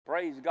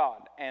praise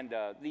God. And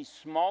these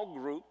small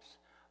groups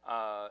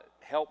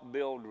help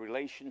build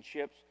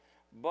relationships,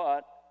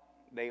 but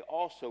they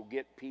also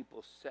get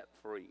people set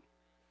free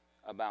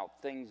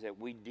about things that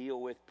we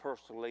deal with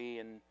personally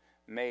and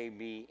may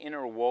be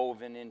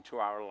interwoven into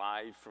our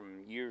lives from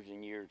years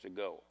and years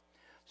ago.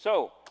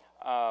 So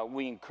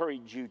we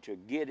encourage you to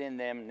get in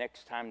them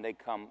next time they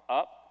come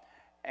up.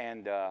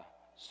 And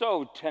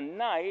so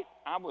tonight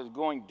I was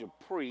going to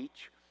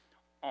preach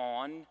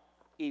on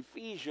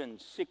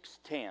Ephesians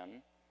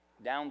 6:10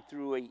 down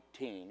through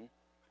 18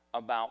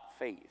 about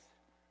faith.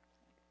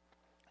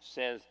 It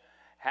says,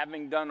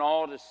 having done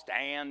all to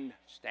stand,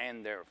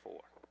 stand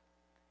therefore.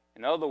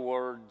 In other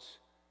words,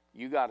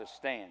 you got to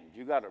stand.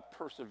 You got to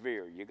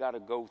persevere. You got to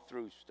go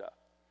through stuff.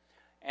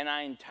 And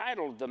I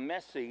entitled the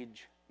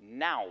message,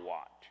 Now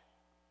What?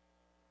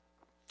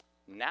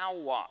 Now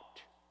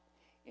what?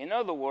 In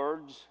other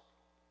words,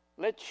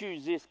 let's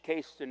use this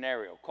case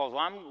scenario, because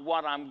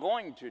what I'm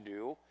going to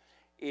do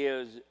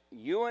is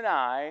you and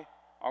I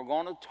are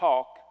going to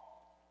talk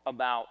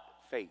about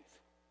faith.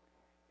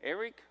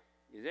 Eric,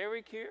 is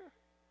Eric here?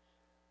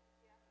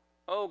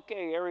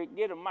 Okay, Eric,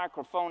 get a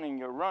microphone in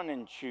your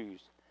running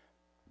shoes.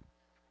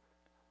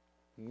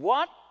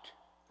 What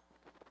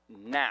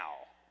now?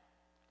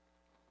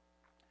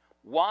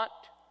 What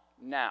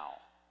now?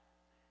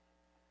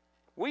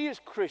 We as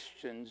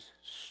Christians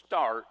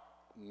start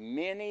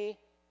many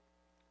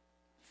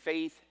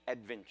faith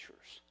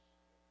adventures.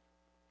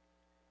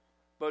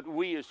 But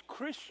we as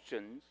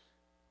Christians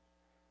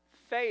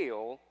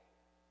fail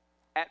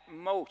at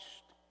most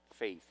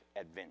faith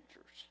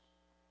adventures.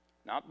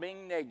 Not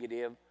being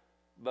negative,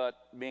 but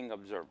being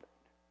observant.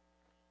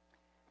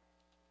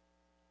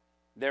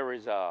 There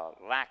is a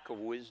lack of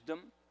wisdom.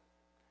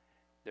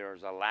 There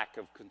is a lack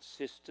of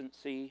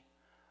consistency,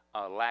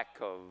 a lack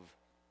of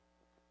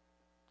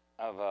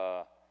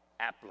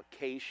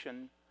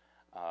application,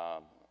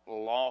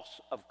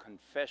 loss of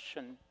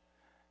confession,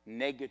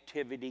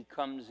 negativity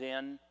comes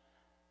in.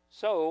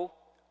 So,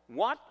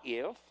 what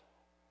if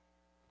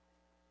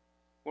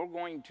we're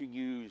going to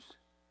use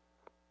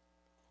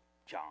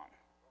John?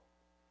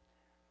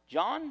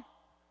 John,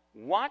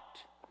 what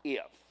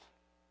if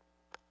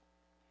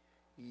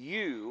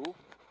you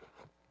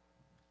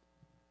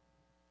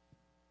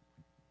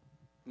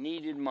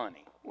needed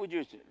money?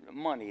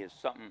 Money is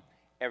something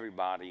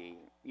everybody,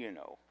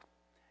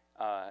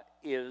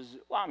 is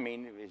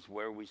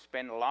where we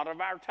spend a lot of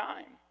our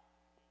time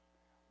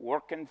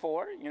working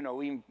for it.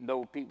 Even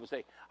though people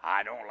say,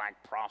 I don't like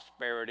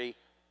prosperity.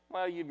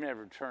 Well, you've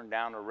never turned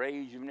down a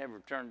raise. You've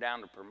never turned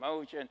down a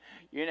promotion.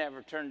 You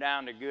never turned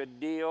down a good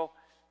deal.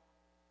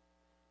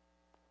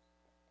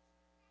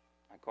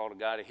 I called a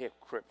guy a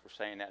hypocrite for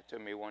saying that to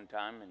me one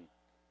time, and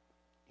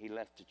he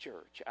left the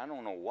church. I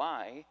don't know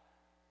why.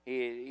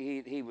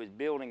 He was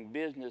building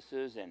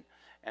businesses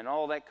and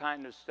all that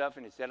kind of stuff,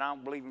 and he said, I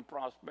don't believe in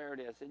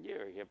prosperity. I said,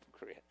 you're a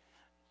hypocrite.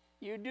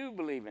 You do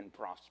believe in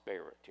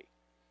prosperity,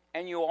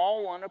 and you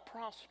all want to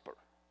prosper.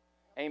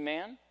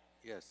 Amen?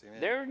 Yes, amen.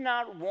 There's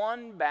not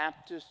one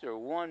Baptist or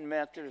one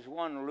Methodist,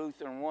 one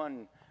Lutheran,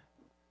 one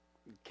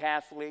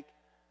Catholic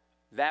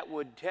that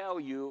would tell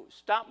you,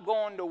 stop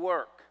going to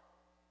work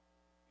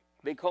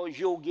because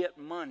you'll get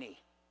money,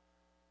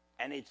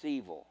 and it's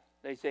evil.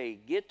 They say,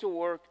 get to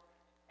work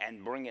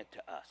and bring it to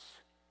us.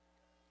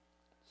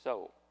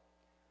 So,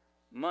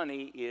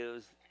 money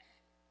is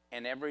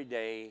an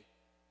everyday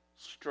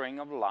string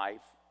of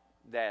life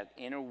that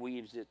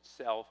interweaves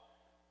itself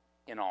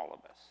in all of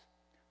us.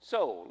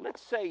 So,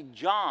 let's say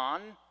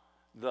John,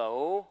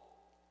 though,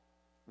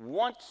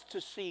 wants to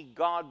see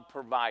God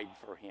provide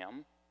for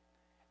him,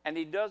 and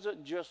he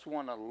doesn't just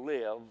want to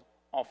live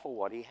off of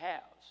what he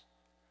has.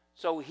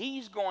 So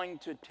he's going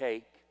to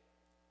take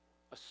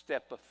a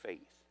step of faith.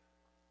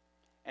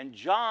 And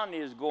John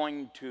is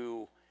going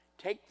to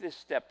take this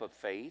step of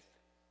faith.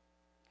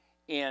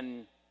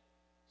 In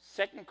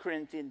 2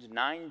 Corinthians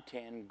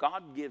 9:10,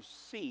 God gives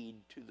seed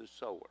to the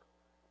sower.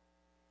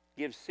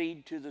 Gives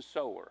seed to the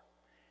sower.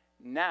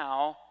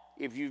 Now,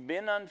 if you've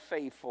been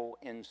unfaithful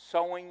in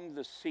sowing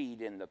the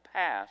seed in the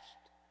past,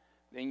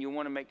 then you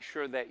want to make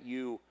sure that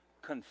you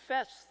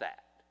confess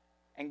that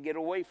and get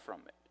away from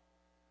it.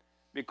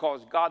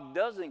 Because God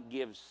doesn't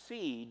give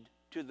seed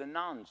to the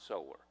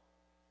non-sower.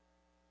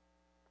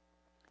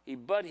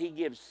 But he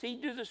gives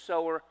seed to the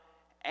sower,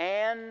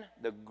 and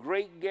the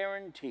great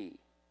guarantee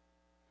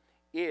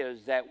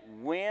is that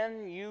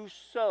when you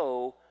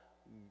sow,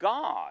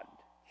 God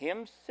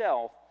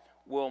himself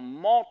will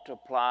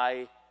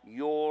multiply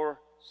your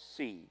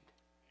seed.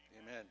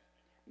 Amen.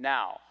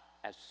 Now,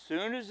 as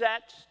soon as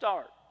that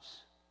starts,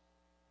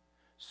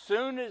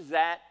 soon as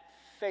that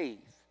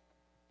faith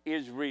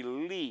is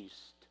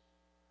released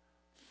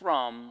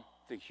from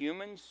the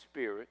human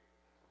spirit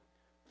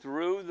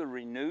through the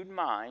renewed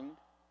mind,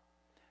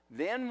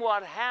 then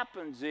what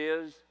happens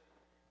is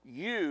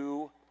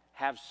you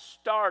have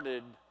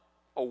started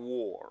a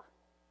war.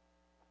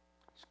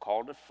 It's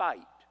called a fight.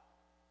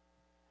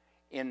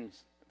 In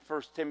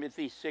 1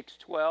 Timothy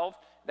 6:12,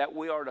 that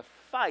we are to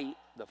fight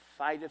the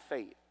fight of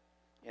faith.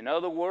 In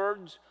other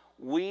words,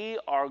 we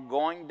are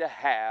going to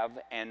have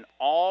an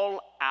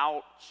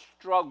all-out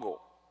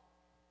struggle.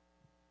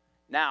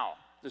 Now,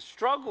 the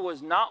struggle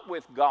is not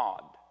with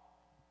God.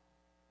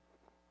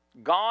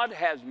 God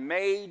has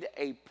made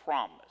a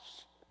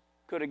promise.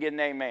 Could I get an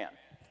amen?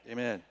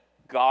 Amen.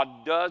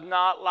 God does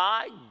not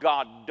lie.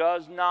 God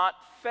does not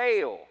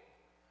fail.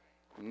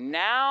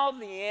 Now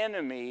the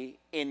enemy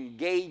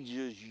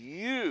engages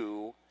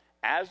you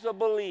as a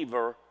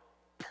believer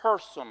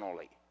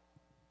personally.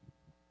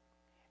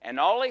 And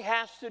all he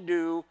has to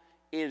do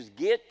is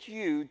get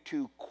you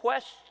to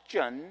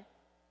question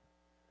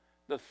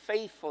the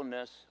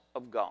faithfulness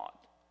of God.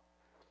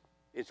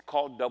 It's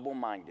called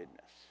double-mindedness.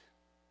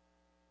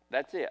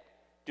 That's it.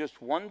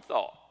 Just one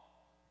thought.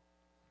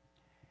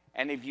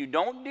 And if you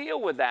don't deal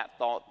with that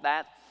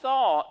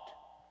thought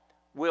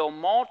will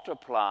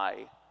multiply,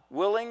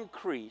 will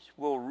increase,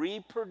 will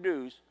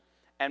reproduce,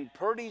 and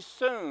pretty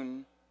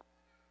soon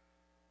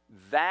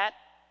that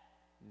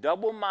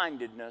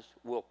double-mindedness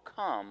will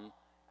come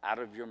out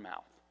of your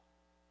mouth.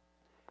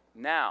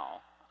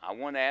 Now, I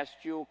want to ask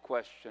you a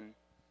question.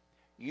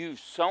 You've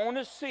sown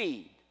a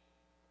seed.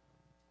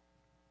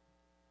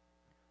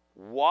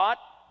 What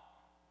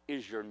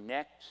is your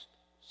next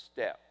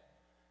step?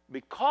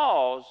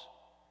 Because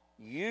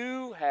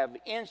you have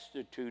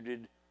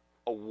instituted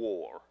a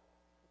war.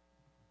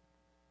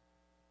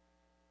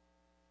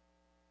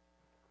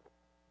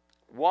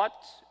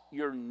 What's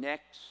your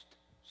next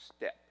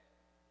step?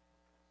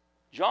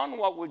 John,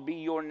 what would be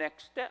your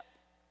next step?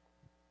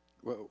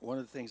 Well, one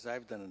of the things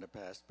I've done in the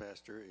past,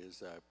 Pastor,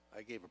 is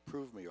I gave a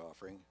prove me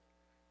offering.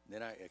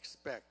 Then I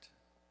expect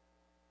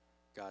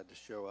God to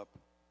show up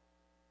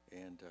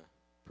and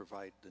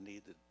provide the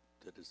need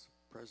that is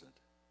present.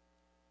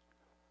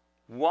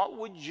 What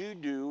would you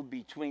do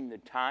between the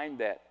time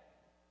that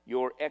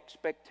your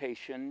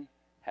expectation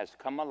has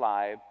come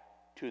alive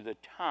to the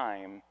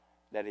time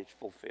that it's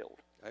fulfilled?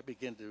 I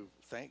begin to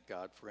thank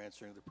God for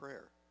answering the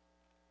prayer.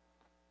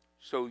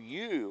 So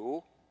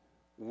you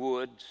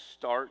would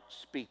start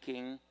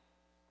speaking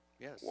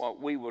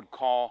what we would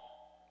call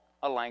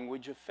a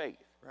language of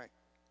faith. Right.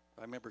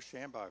 I remember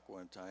Shambach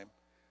one time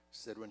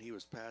said when he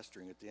was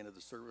pastoring at the end of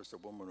the service, a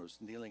woman was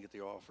kneeling at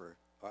the altar,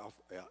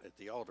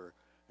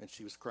 and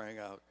she was crying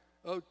out,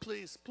 "Oh,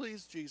 please,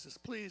 please, Jesus,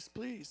 please,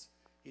 please."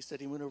 He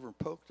said he went over and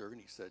poked her, and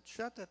he said,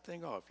 "Shut that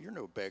thing off. You're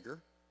no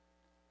beggar."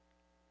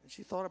 And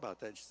she thought about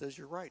that, and she says,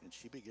 "You're right." And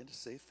she began to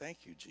say,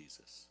 "Thank you,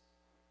 Jesus.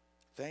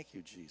 Thank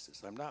you,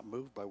 Jesus. I'm not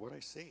moved by what I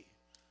see."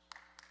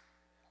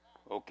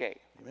 Okay.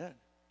 Amen.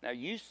 Now,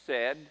 you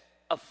said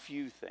a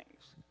few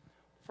things.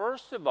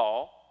 First of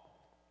all,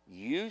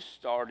 you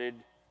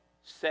started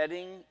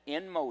setting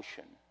in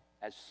motion.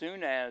 As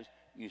soon as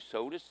you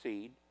sowed a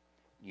seed,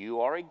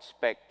 you are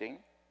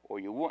expecting, or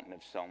you wouldn't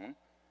have sown,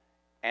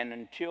 and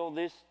until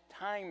this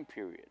time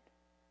period.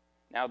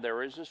 Now,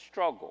 there is a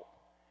struggle.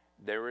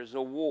 There is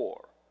a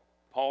war.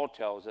 Paul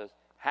tells us,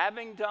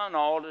 having done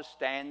all to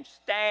stand,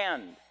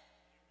 stand.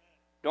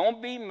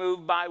 Don't be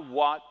moved by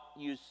what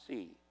you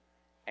see.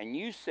 And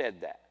you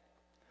said that.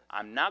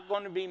 I'm not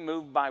going to be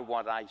moved by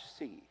what I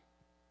see.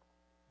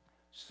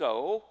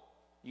 So,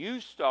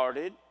 you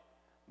started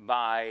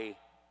by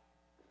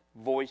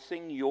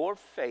voicing your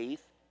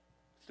faith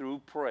through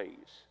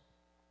praise.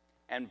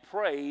 And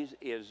praise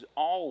is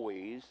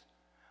always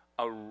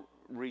a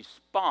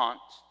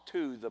response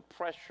to the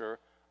pressure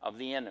of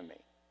the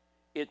enemy.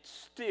 It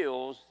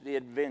stills the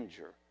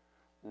avenger.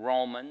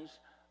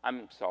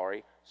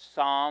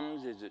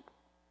 Psalms, is it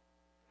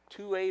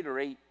 2:8 or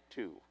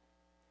 8:2?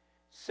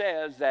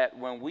 Says that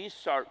when we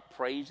start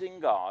praising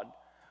God,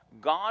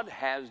 God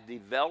has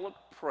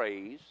developed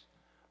praise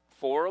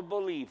for a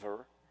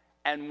believer,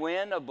 and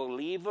when a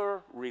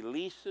believer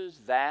releases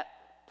that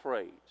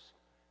praise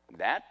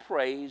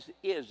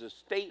is a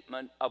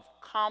statement of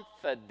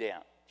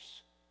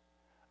confidence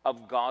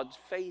of God's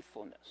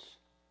faithfulness.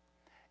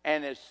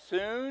 And as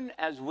soon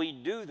as we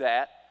do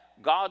that,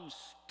 God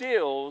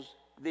stills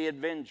the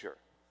avenger.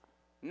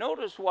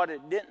 Notice what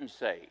it didn't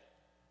say.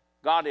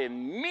 God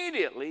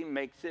immediately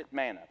makes it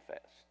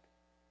manifest.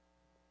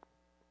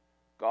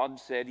 God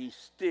said he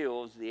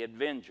stills the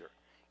avenger.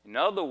 In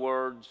other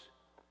words,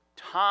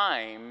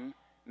 time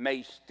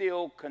may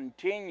still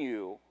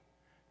continue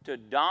to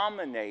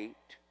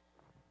dominate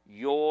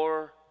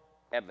your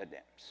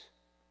evidence.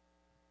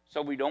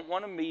 So we don't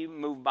want to be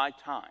moved by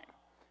time.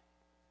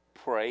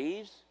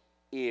 Praise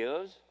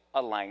is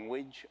a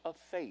language of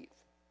faith.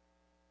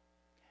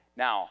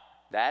 Now,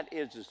 that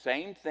is the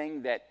same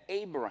thing that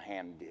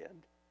Abraham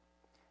did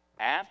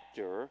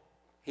after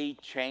he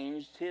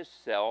changed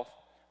himself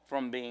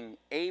from being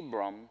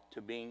Abram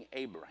to being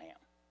Abraham.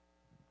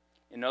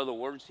 In other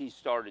words, he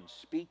started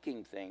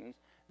speaking things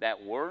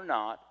that were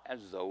not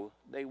as though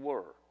they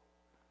were.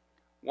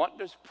 What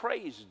does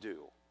praise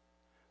do?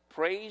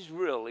 Praise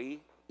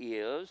really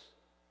is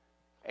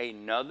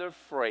another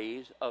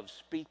phrase of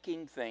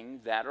speaking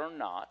things that are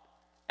not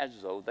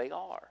as though they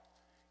are.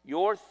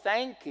 You're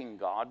thanking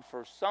God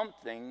for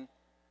something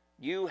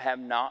you have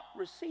not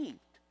received.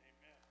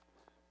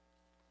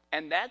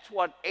 And that's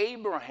what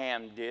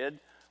Abraham did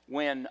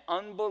when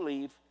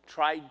unbelief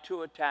tried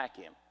to attack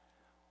him.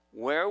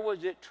 Where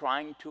was it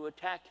trying to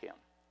attack him?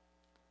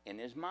 In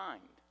his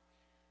mind.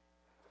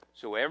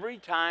 So every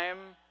time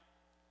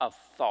a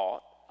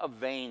thought, a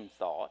vain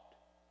thought,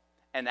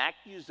 an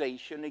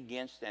accusation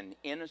against an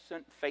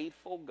innocent,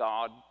 faithful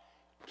God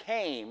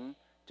came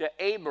to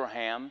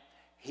Abraham,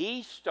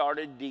 he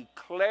started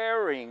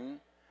declaring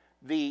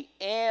the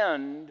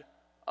end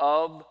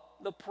of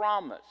the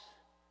promise.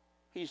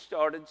 He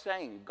started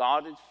saying,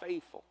 God is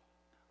faithful.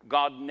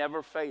 God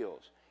never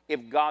fails.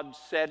 If God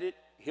said it,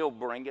 he'll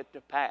bring it to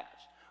pass.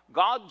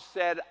 God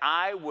said,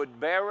 I would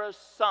bear a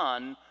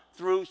son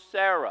through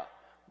Sarah.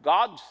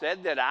 God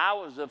said that I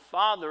was the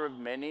father of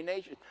many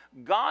nations.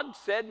 God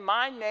said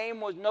my name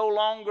was no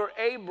longer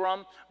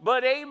Abram,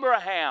 but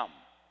Abraham.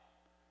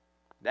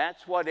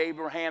 That's what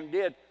Abraham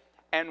did.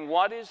 And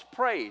what is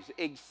praise?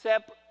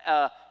 Except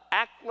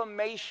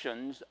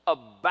acclamations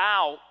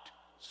about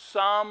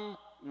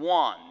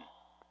someone.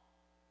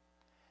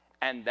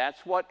 And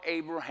that's what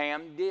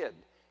Abraham did.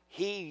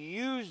 He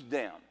used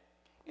them.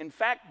 In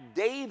fact,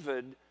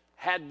 David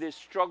had this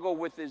struggle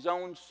with his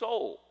own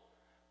soul.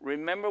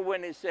 Remember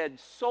when he said,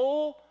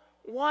 soul,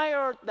 why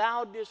art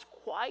thou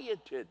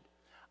disquieted?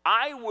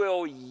 I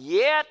will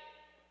yet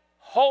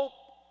hope,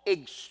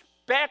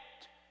 expect,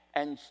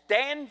 and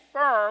stand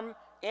firm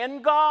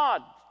in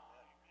God.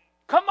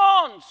 Come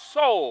on,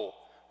 soul.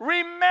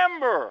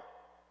 Remember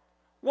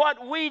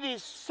what we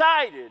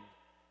decided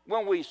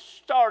when we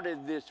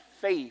started this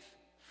faith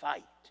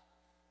fight.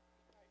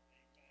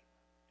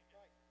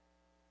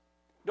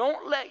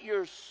 Don't let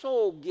your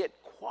soul get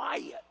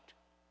quiet.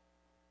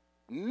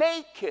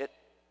 Make it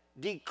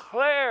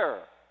declare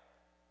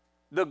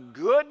the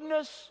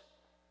goodness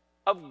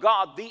of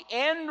God, the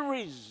end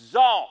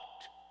result,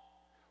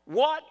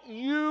 what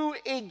you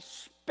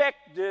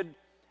expected,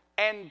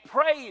 and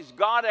praise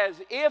God as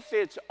if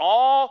it's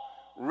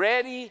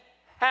already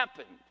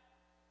happened.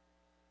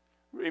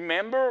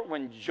 Remember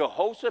when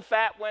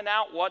Jehoshaphat went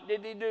out, what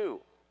did he do?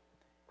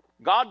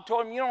 God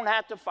told him, you don't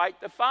have to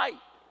fight the fight.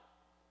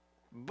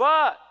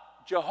 But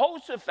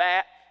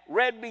Jehoshaphat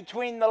read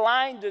between the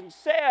lines and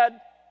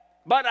said,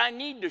 but I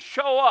need to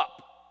show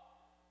up.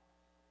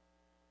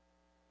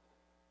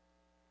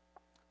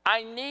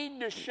 I need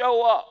to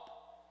show up.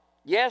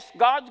 Yes,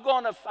 God's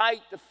going to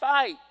fight the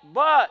fight,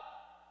 but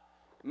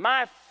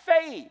my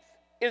faith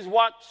is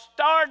what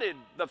started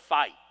the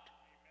fight.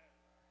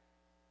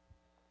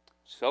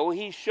 So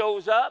he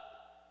shows up,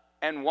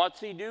 and what's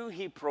he do?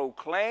 He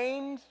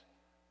proclaims,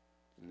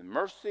 the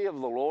mercy of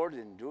the Lord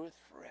endureth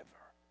forever.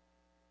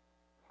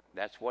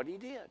 That's what he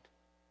did.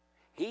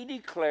 He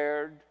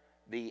declared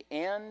the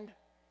end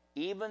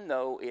even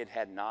though it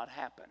had not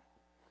happened.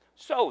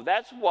 So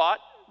that's what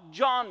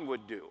John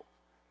would do.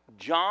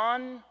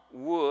 John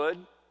would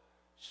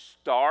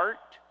start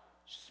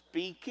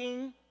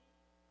speaking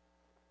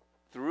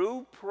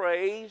through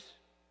praise,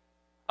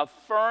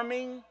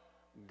 affirming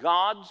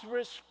God's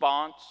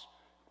response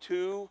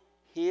to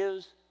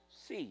his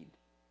seed.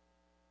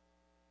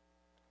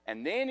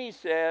 And then he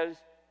says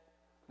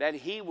that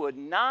he would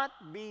not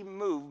be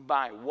moved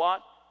by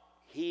what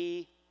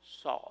he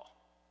saw.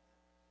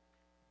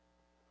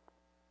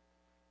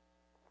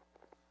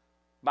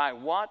 By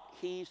what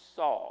he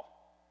saw.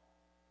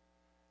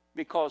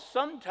 Because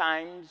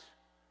sometimes,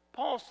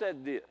 Paul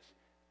said this,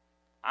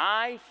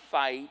 I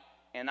fight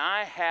and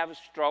I have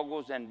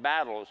struggles and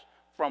battles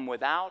from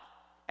without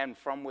and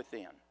from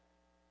within.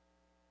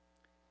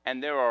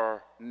 And there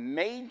are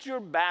major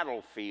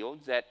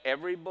battlefields that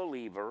every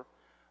believer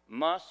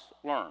must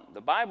learn.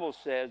 The Bible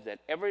says that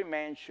every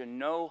man should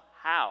know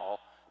how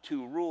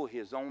to rule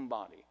his own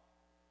body.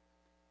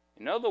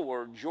 In other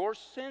words, your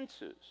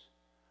senses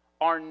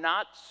are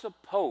not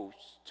supposed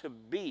to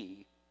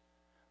be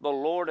the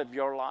Lord of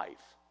your life.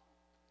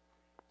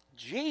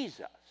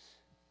 Jesus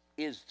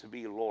is to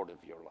be Lord of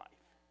your life.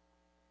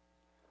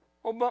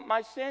 Oh, but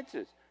my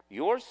senses,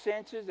 your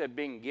senses have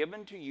been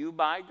given to you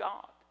by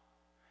God.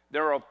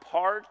 They're a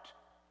part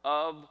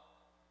of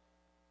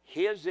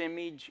his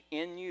image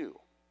in you.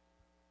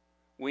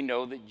 We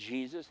know that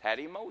Jesus had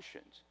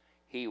emotions.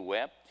 He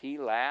wept, he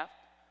laughed.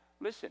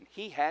 Listen,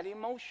 he had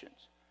emotions.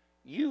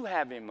 You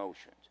have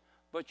emotions,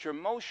 but your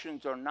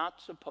emotions are not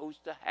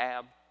supposed to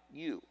have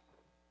you.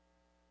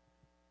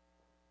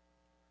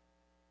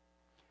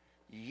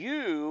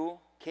 You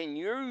can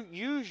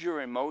use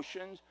your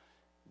emotions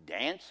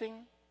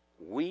dancing,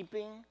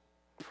 weeping,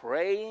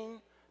 praying,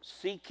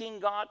 seeking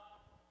God.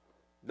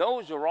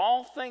 Those are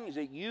all things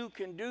that you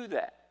can do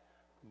that.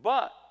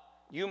 But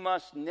you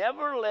must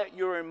never let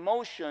your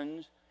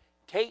emotions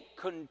take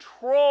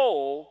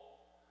control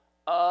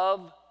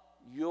of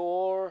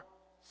your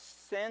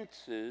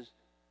senses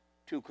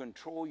to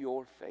control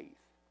your faith.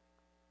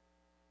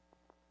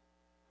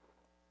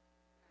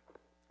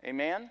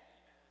 Amen?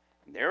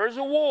 There is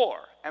a war,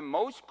 and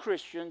most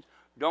Christians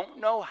don't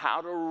know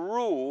how to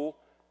rule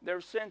their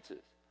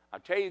senses. I'll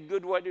tell you a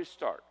good way to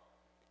start.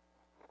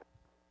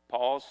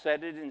 Paul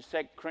said it in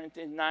 2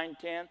 Corinthians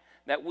 9:10,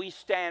 that we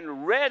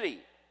stand ready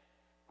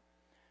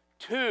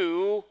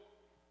to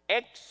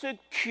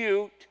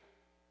execute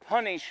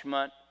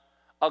punishment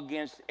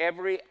against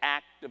every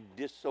act of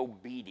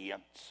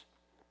disobedience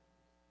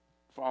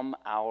from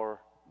our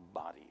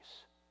bodies.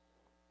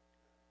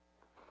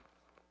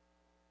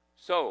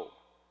 So,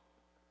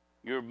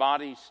 your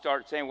body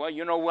starts saying, well,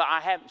 you know what, I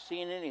haven't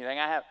seen anything.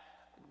 The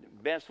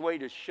best way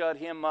to shut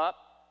him up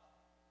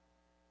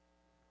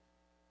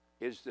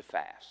is to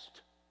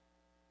fast.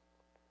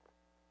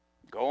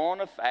 Go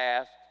on a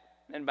fast,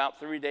 and about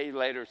 3 days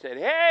later said,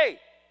 hey,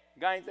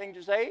 you got anything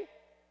to say?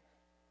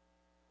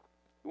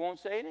 You won't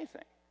say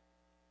anything.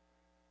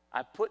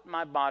 I put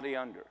my body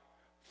under.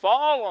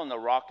 Fall on the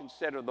rock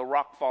instead of the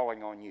rock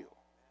falling on you.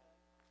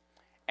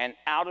 And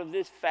out of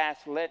this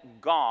fast,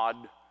 let God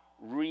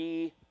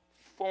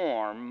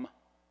reform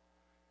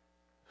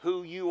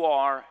who you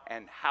are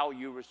and how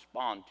you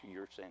respond to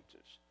your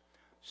senses.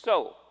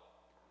 So,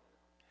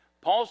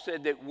 Paul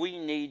said that we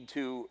need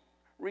to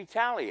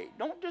retaliate.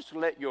 Don't just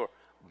let your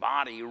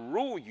body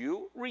rule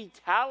you.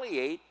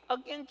 Retaliate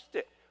against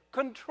it.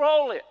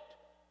 Control it.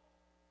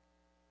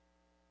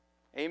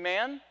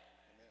 Amen? Amen.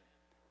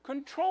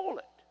 Control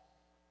it.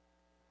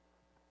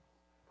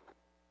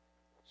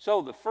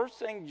 So the first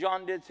thing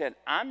John did said,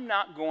 I'm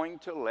not going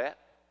to let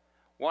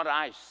what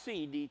I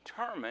see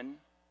determine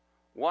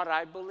what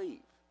I believe.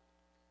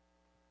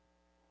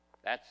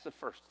 That's the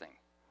first thing.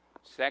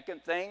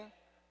 Second thing,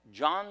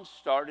 John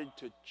started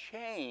to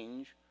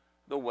change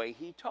the way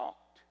he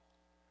talked.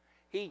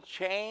 He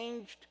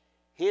changed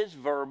his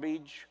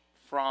verbiage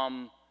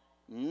from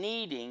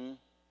needing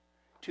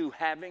to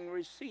having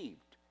received.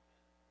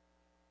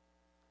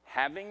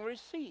 Having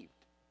received.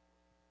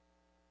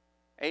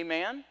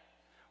 Amen?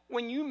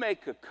 When you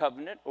make a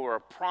covenant or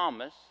a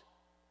promise,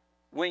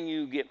 when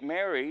you get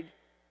married,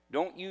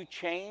 don't you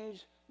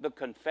change the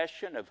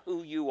confession of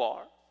who you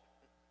are?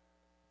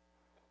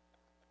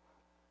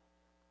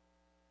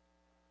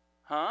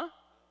 Huh?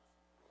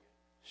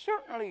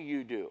 Certainly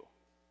you do.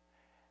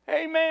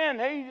 Hey, man,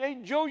 hey,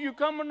 Joe, you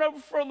coming over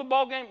for the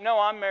ball game? No,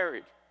 I'm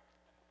married.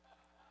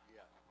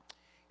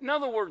 In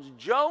other words,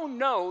 Joe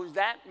knows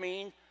that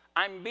means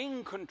I'm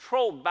being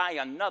controlled by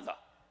another.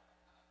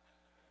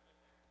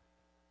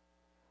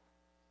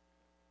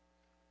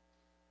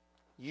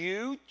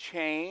 You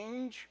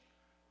change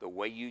the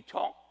way you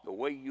talk, the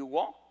way you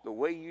walk, the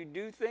way you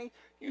do things.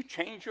 You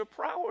change your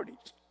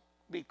priorities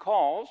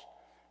because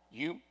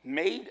you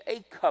made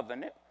a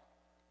covenant,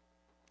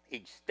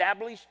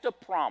 established a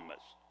promise.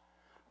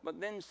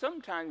 But then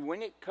sometimes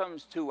when it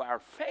comes to our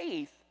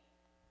faith,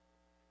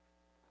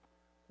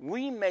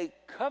 we make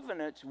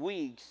covenants,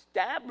 we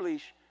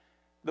establish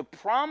the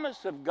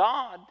promise of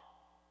God.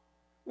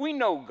 We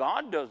know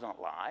God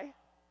doesn't lie,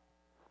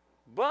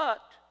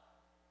 but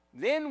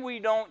then we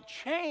don't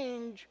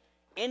change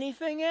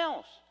anything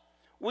else.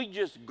 We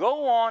just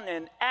go on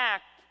and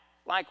act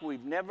like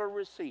we've never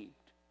received.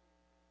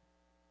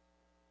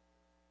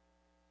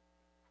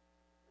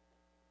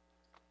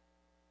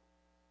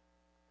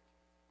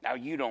 Now,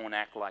 you don't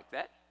act like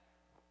that.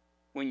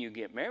 When you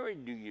get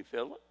married, do you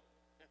feel it?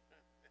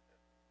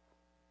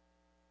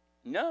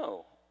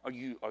 No. Are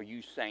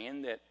you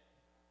saying that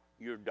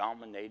you're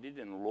dominated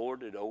and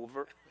lorded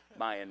over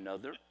by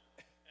another? No,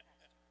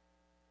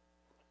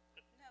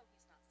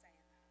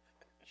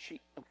 he's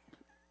not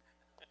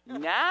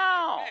saying that.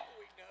 Now,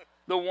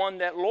 the one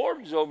that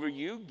lords over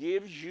you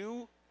gives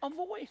you a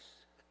voice.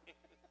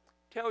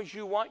 Tells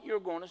you what you're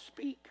going to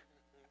speak.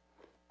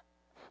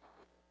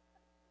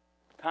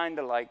 Kind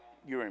of like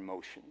your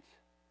emotions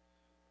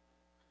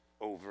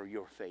over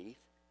your faith.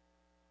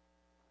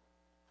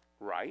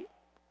 Right?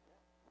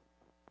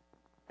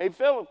 Hey,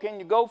 Philip, can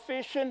you go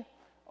fishing?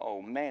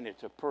 Oh, man,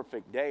 it's a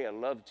perfect day. I'd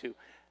love to.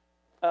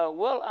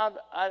 Well,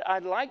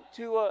 I'd like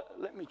to.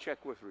 Let me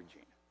check with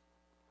Regina.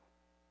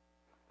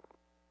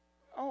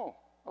 Oh,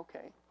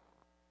 okay.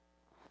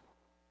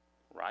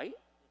 Right?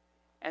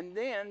 And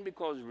then,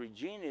 because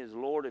Regina is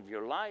Lord of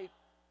your life,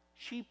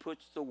 she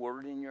puts the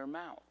word in your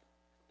mouth.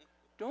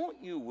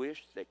 Don't you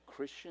wish that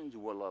Christians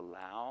will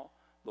allow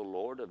the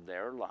Lord of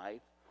their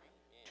life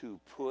to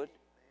put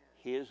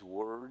his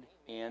word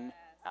in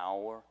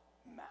our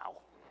mouth?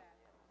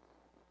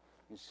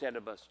 Instead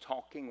of us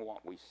talking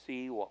what we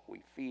see, what we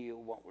feel,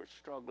 what we're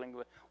struggling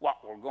with, what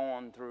we're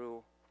going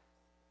through.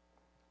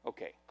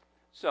 Okay,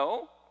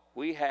 so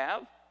we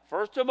have,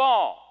 first of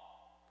all,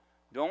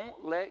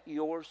 don't let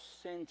your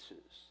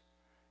senses,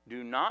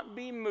 do not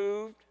be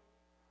moved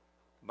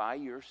by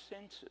your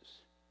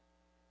senses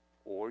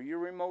or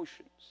your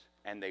emotions,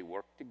 and they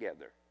work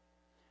together.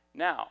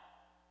 Now,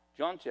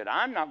 John said,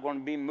 I'm not going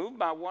to be moved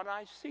by what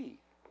I see.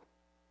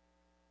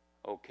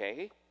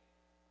 Okay?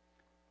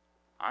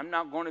 I'm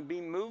not going to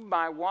be moved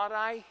by what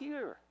I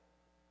hear.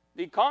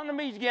 The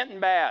economy's getting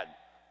bad.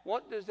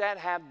 What does that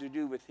have to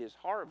do with his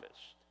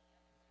harvest?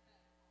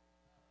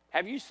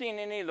 Have you seen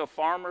any of the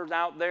farmers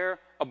out there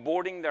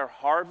aborting their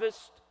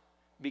harvest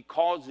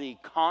because the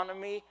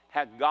economy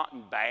had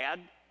gotten bad?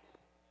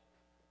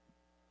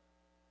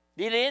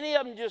 Did any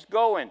of them just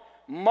go and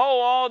mow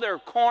all their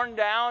corn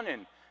down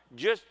and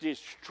just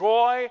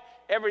destroy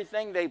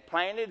everything they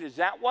planted? Is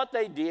that what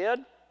they did?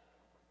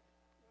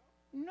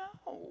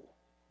 No.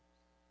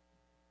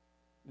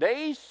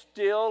 They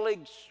still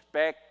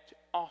expect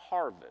a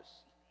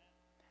harvest.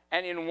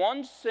 And in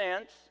one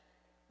sense,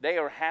 they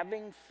are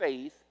having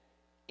faith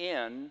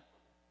in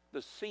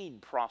the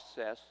seed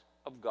process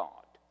of God.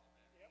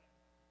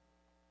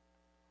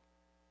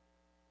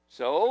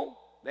 So,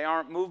 they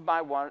aren't moved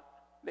by what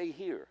they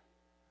hear.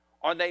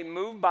 Are they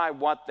moved by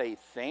what they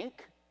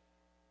think?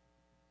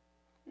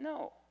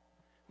 No.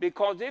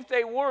 Because if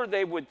they were,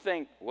 they would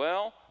think,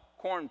 well,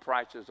 corn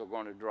prices are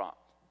going to drop.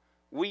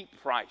 Wheat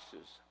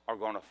prices are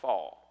going to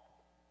fall.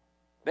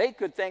 They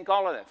could think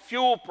all of that.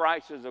 Fuel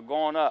prices are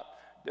going up.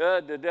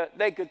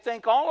 They could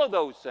think all of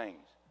those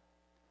things.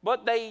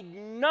 But they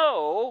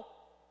know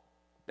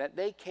that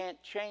they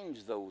can't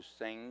change those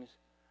things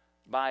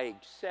by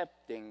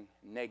accepting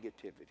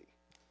negativity.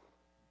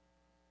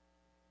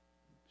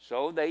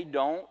 So they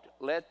don't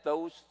let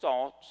those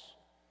thoughts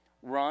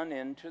run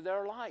into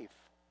their life.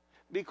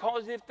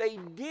 Because if they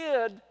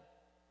did,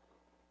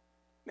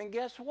 then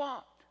guess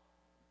what?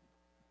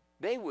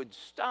 They would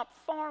stop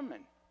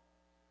farming.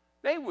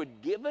 They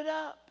would give it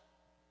up.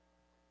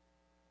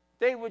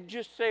 They would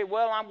just say,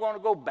 well, I'm going to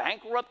go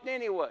bankrupt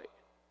anyway.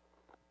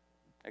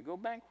 They go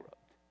bankrupt.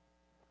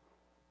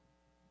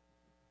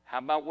 How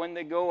about when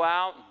they go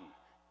out and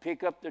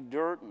pick up the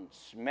dirt and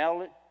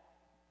smell it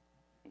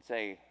and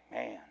say,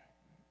 man,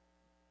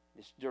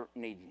 this dirt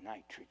needs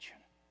nitrogen.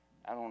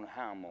 I don't know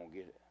how I'm going to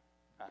get it.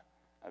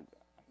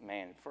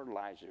 Man,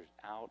 fertilizer's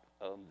out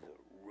of the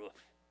roof.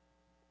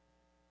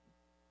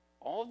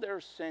 All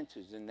their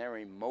senses and their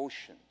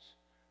emotions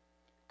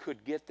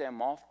could get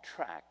them off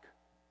track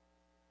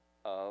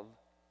of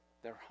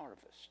their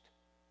harvest.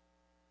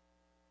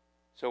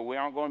 So we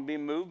aren't going to be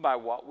moved by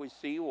what we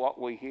see,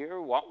 what we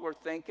hear, what we're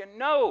thinking.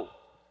 No.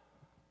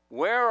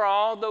 Where are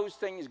all those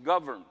things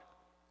governed?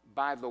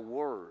 By the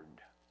Word.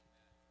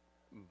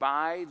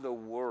 By the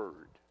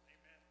Word.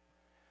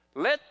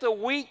 Let the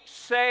weak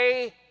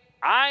say,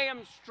 I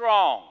am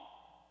strong.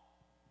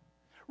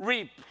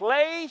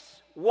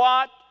 Replace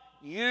what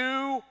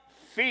you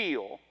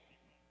feel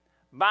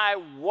by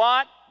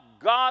what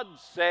God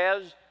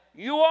says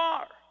you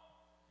are.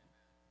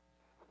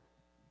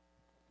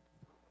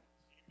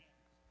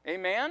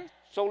 Amen?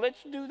 So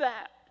let's do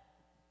that.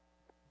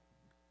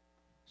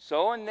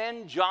 So, and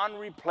then John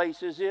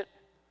replaces it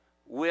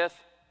with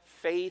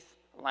faith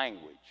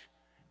language.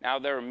 Now,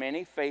 there are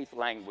many faith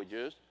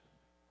languages.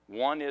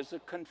 One is a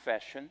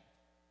confession.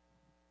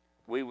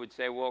 We would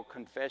say, well,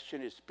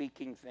 confession is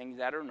speaking things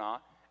that are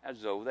not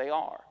as though they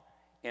are.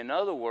 In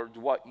other words,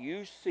 what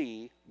you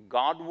see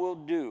God will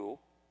do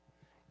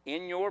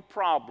in your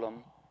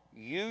problem,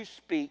 you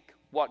speak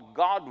what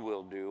God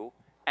will do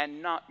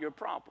and not your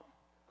problem.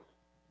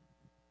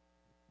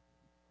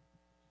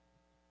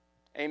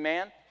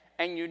 Amen?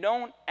 And you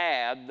don't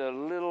add the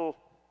little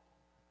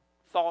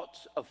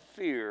thoughts of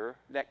fear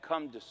that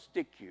come to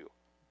stick you.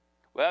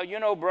 Well, you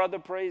know, brother,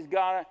 praise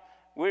God,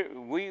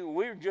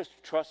 we're just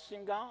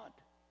trusting God.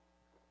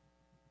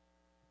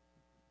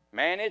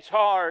 Man, it's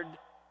hard.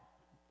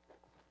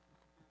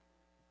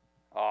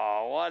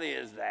 Oh, what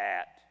is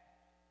that?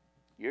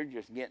 You're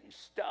just getting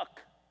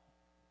stuck.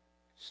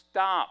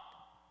 Stop.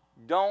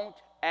 Don't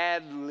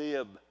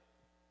ad-lib.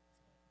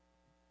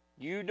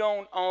 You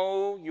don't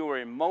owe your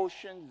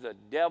emotions, the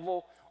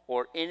devil,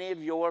 or any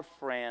of your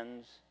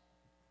friends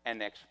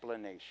an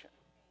explanation.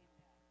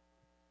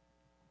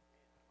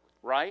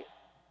 Right?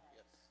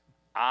 Yes.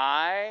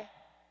 I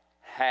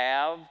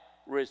have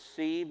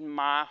received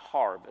my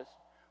harvest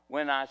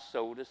when I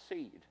sowed a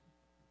seed.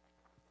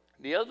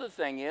 The other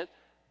thing is,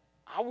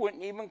 I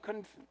wouldn't even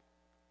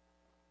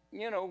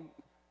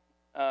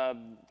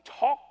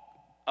talk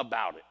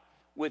about it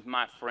with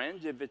my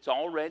friends if it's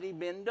already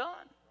been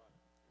done.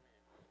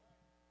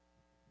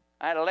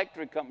 I had an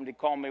electric company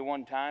call me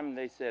one time, and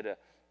they said,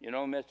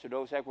 Mr.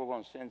 Dosak, we're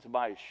going to send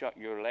somebody to shut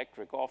your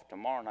electric off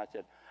tomorrow. And I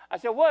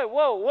said,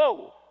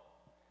 whoa.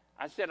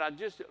 I said,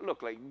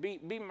 look,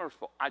 be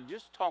merciful. I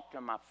just talked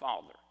to my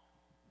father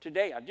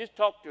today. I just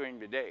talked to him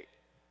today.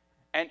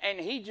 And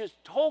he just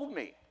told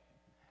me.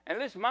 And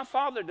listen, my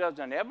father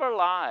doesn't ever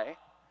lie.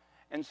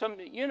 And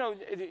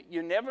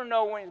you never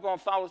know when he's going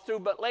to follow through.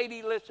 But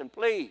lady, listen,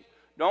 please,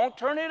 don't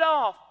turn it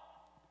off.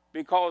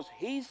 Because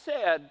he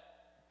said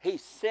he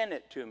sent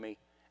it to me,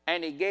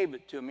 and he gave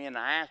it to me, and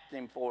I asked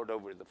him for it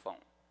over the phone.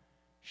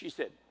 She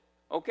said,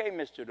 okay,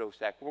 Mr.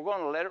 Dosak, we're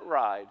going to let it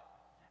ride,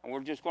 and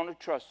we're just going to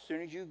trust. As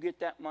soon as you get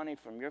that money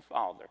from your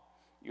father,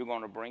 you're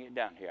going to bring it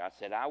down here. I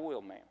said, I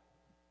will, ma'am.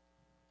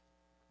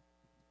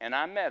 And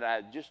I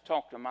had just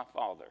talked to my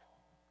father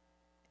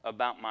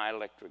about my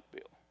electric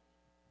bill.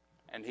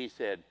 And he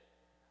said,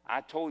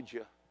 I told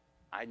you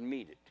I'd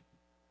meet it.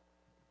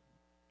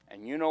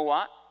 And you know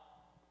what?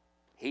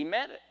 He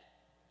met it.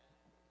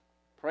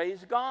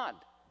 Praise God.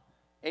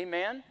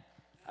 Amen.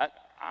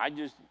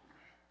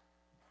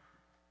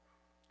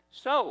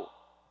 So,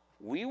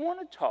 we want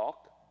to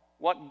talk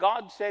what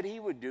God said he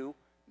would do,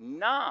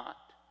 not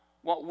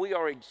what we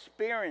are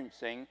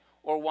experiencing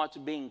or what's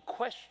being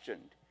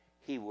questioned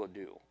he will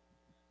do.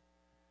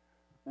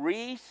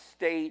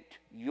 restate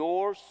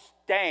your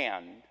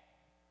stand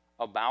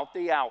about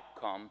the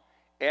outcome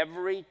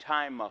every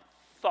time a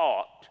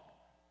thought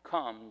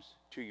comes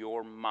to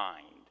your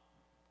mind.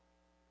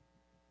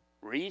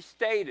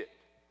 Restate it.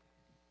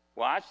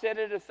 Well, I said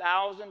it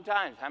 1,000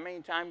 times. How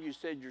many times you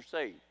said you're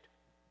saved?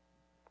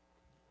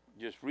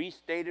 Just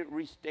restate it,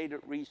 restate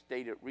it,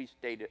 restate it,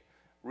 restate it,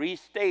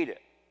 restate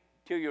it,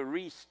 till your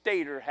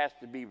restater has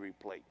to be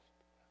replaced.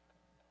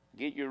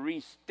 Get your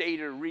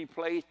restater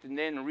replaced, and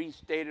then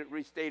restate it,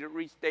 restate it,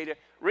 restate it,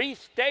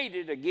 restate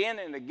it again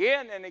and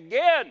again and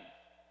again.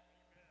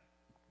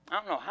 I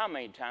don't know how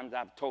many times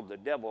I've told the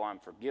devil I'm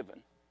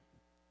forgiven.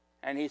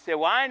 And he said,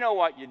 well, I know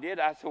what you did.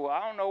 I said, well,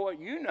 I don't know what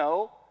you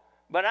know,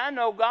 but I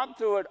know God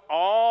threw it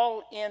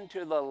all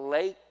into the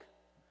lake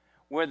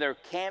where there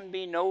can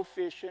be no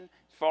fishing,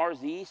 as far as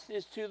the east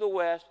is to the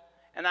west,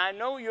 and I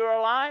know you're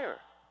a liar.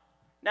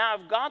 Now,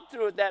 if God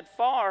threw it that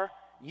far,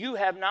 you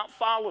have not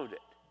followed it.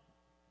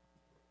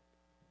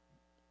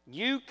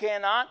 You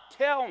cannot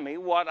tell me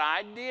what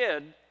I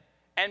did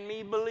and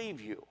me believe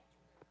you.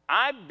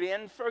 I've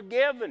been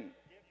forgiven.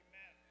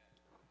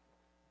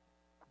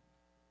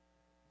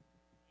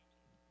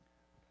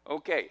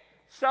 Okay,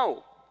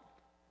 so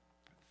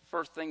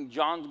first thing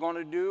John's going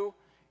to do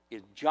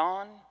is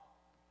John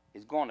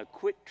is going to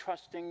quit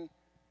trusting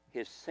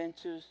his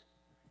senses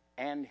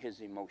and his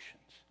emotions.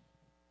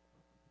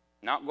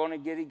 Not going to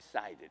get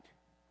excited.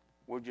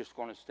 We're just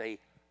going to stay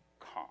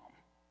calm.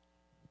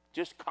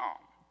 Just calm.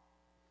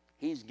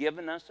 He's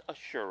given us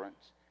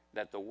assurance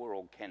that the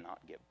world cannot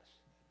give us.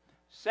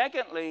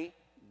 Secondly,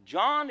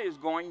 John is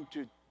going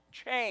to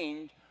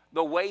change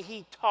the way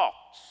he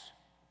talks.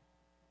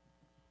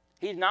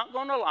 He's not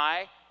going to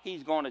lie.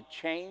 He's going to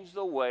change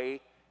the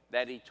way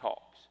that he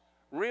talks.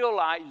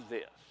 Realize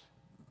this.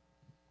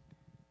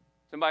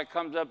 Somebody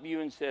comes up to you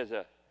and says,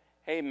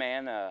 hey,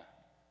 man,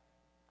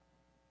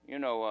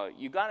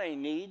 you got any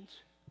needs?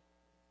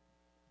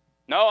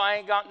 No, I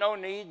ain't got no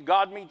needs.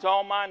 God meets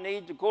all my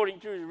needs according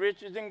to his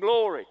riches and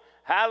glory.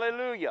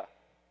 Hallelujah.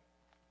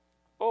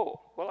 Oh,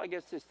 well, I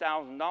guess this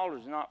 $1,000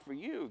 is not for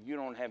you if you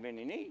don't have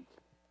any needs.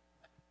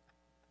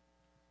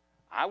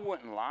 I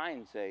wouldn't lie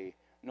and say,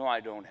 no,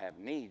 I don't have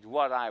needs.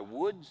 What I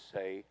would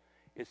say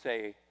is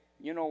say,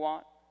 you know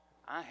what?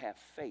 I have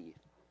faith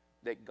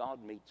that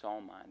God meets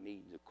all my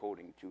needs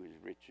according to his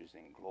riches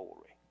and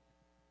glory.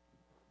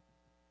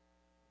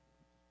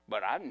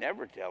 But I'd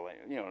never tell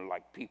it,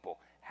 like people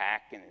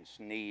hacking and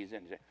sneezing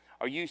and say,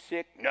 are you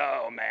sick?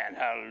 No, man,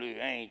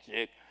 hallelujah, I ain't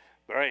sick.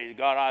 Praise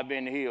God, I've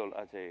been healed.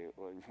 I say,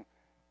 well,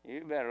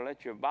 you better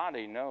let your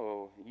body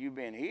know you've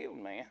been healed,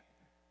 man.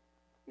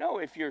 No,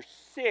 if you're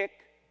sick,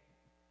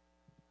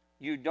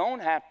 you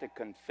don't have to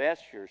confess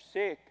you're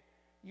sick.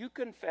 You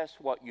confess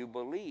what you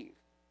believe.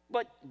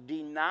 But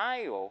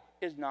denial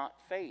is not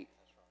faith.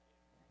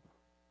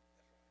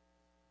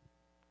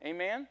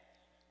 Amen?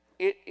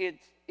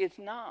 It's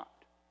not.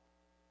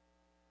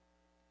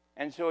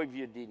 And so if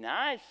you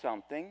deny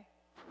something,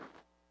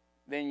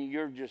 then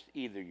you're just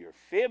either you're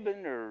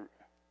fibbing or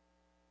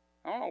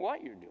I don't know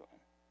what you're doing.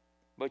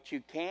 But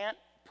you can't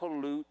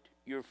pollute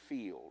your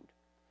field.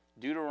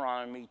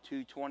 Deuteronomy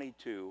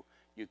 2:22.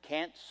 You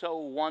can't sow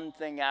one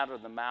thing out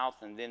of the mouth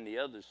and then the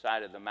other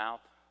side of the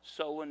mouth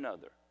sow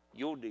another.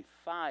 You'll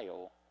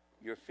defile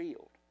your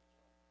field.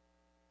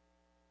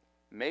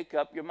 Make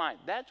up your mind.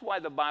 That's why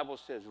the Bible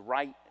says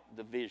write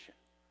the vision.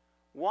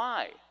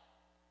 Why?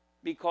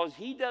 Because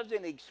he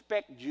doesn't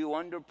expect you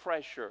under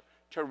pressure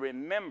to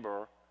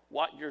remember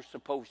what you're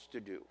supposed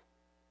to do.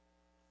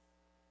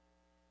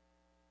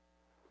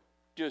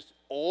 Just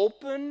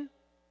open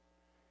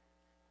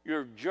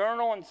your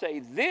journal and say,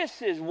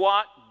 this is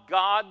what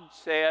God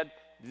said.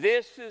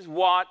 This is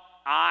what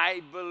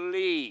I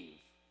believe.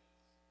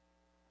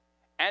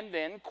 And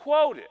then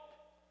quote it.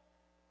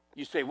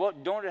 You say, well,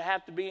 don't it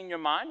have to be in your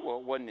mind? Well,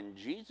 it wasn't in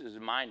Jesus'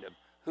 mind of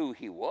who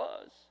he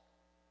was.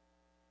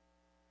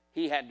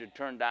 He had to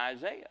turn to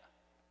Isaiah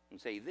and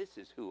say, this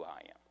is who I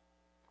am.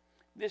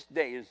 This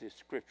day is this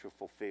scripture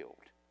fulfilled.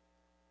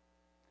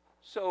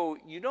 So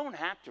you don't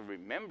have to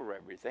remember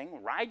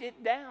everything. Write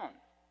it down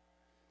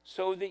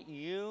so that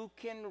you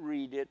can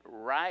read it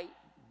right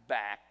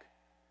back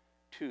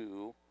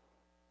to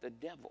the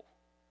devil.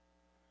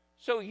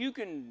 So you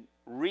can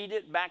read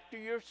it back to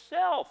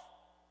yourself.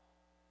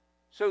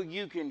 So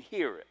you can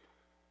hear it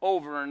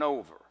over and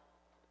over.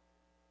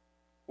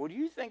 Well, do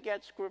you think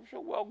that's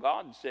scriptural? Well,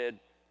 God said,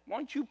 why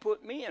don't you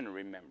put me in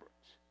remembrance?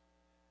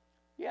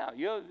 Yeah,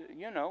 you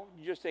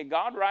just say,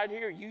 God, right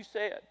here, you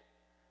said.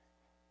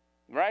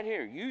 Right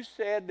here, you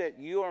said that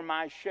you are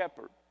my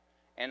shepherd,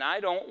 and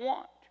I don't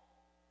want.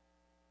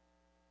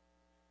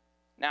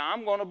 Now,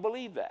 I'm going to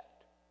believe that.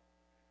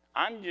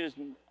 I'm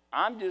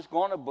just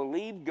going to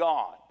believe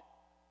God.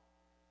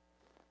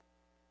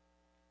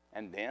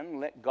 And then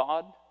let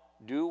God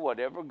do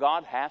whatever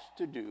God has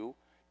to do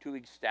to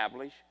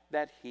establish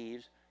that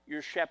he's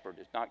your shepherd.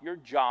 It's not your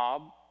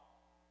job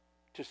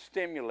to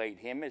stimulate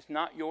him. It's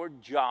not your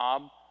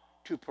job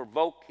to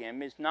provoke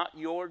him. It's not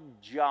your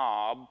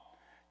job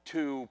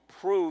to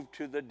prove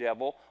to the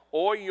devil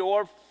or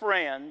your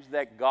friends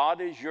that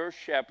God is your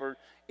shepherd,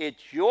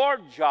 it's your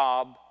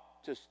job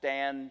to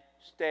stand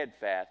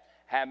steadfast.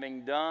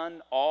 Having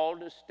done all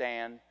to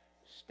stand,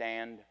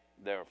 stand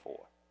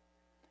therefore.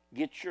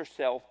 Get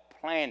yourself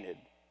planted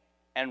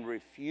and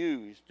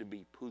refuse to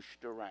be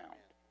pushed around.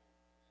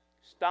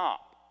 Stop.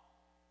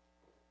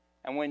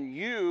 And when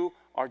you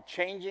are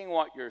changing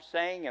what you're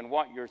saying and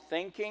what you're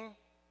thinking,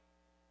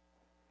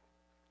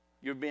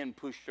 you're being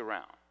pushed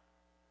around.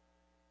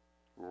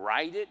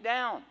 Write it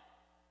down.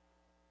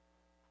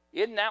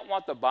 Isn't that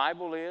what the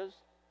Bible is?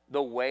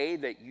 The way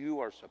that you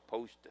are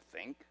supposed to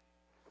think?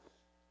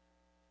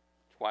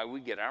 That's why we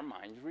get our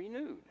minds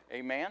renewed.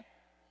 Amen?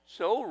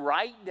 So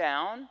write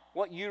down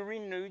what you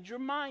renewed your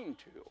mind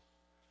to.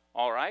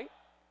 All right?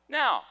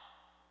 Now,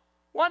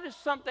 what is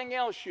something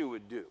else you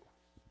would do?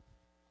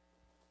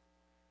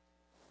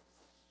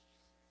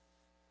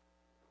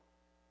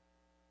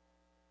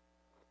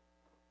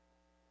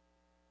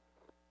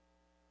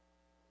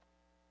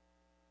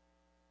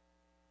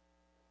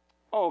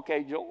 Oh,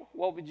 okay, Joel,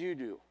 what would you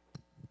do?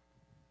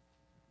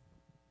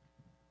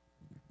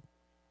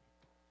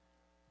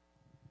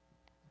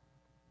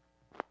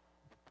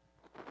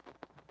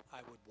 I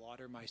would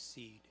water my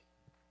seed.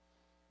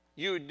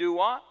 You would do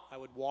what? I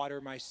would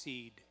water my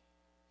seed.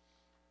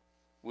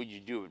 Would you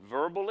do it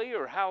verbally,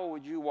 or how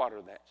would you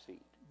water that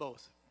seed?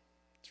 Both.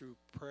 Through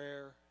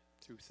prayer,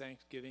 through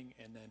thanksgiving,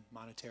 and then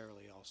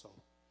monetarily also.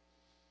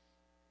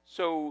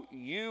 So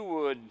you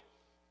would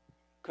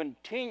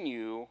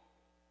continue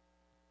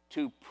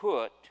to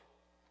put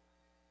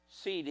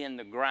seed in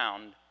the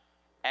ground,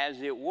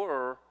 as it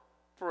were,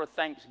 for a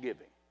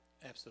Thanksgiving.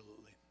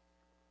 Absolutely.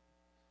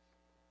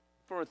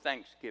 For a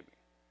Thanksgiving.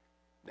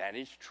 That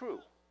is true.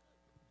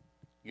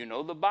 You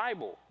know, the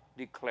Bible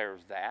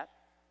declares that.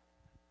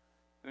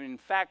 In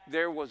fact,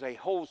 there was a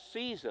whole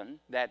season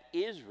that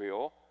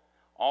Israel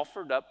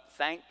offered up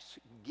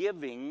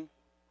thanksgiving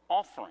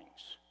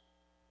offerings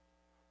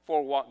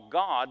for what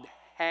God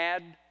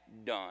had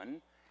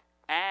done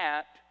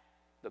at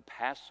the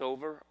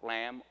Passover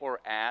lamb, or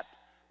at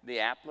the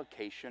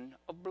application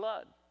of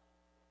blood.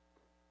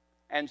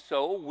 And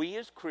so we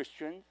as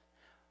Christians,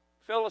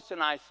 Phyllis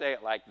and I say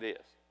it like this.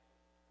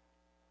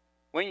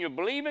 When you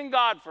believe in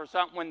God for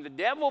something, when the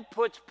devil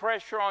puts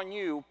pressure on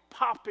you,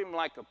 pop him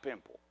like a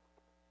pimple.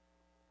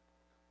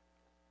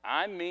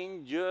 I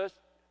mean, just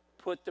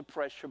put the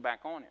pressure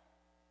back on him.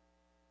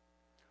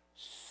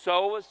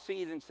 Sow a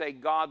seed and say,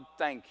 God,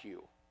 thank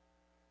you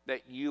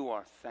that you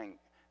are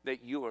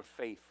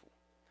faithful.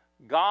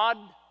 God,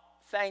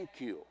 thank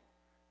you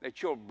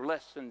that you're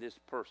blessing this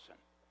person.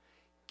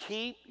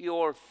 Keep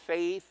your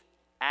faith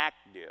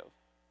active,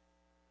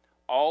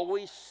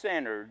 always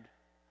centered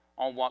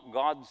on what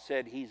God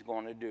said he's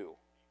going to do.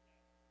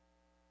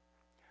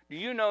 Do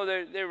you know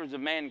there was a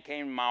man who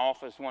came to my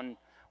office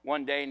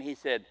one day, and he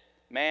said,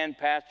 man,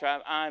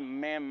 Pastor,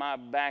 man, my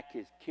back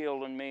is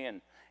killing me,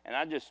 and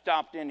I just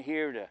stopped in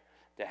here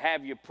to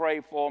have you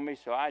pray for me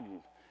so I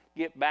can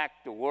get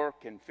back to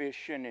work and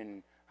fishing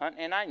and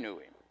hunting. And I knew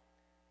him.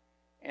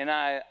 And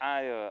I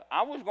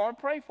was going to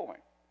pray for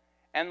him.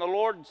 And the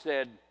Lord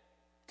said,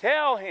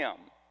 tell him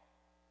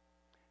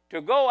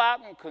to go out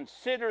and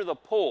consider the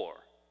poor,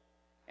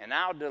 and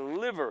I'll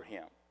deliver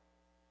him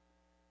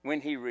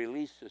when he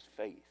releases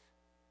faith.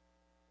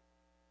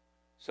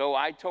 So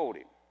I told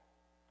him.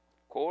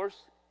 Of course,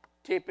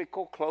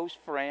 typical close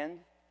friend,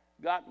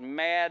 got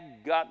mad,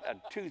 got a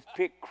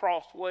toothpick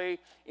crossway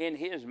in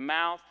his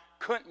mouth,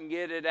 couldn't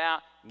get it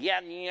out.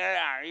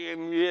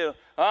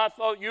 I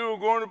thought you were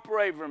going to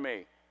pray for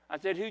me. I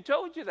said, who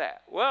told you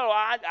that? Well,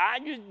 I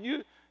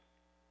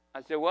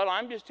said, well,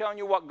 I'm just telling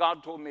you what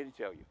God told me to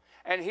tell you.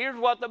 And here's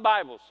what the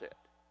Bible said.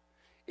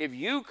 If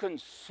you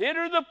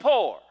consider the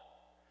poor,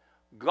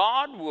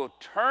 God will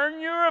turn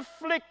your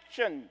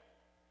affliction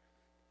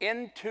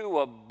into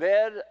a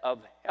bed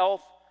of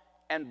health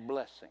and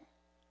blessing.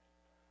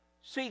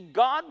 See,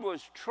 God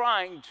was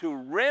trying to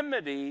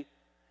remedy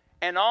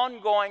an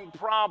ongoing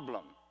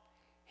problem.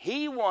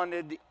 He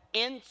wanted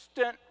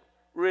instant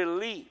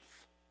relief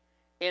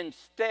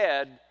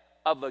instead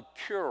of a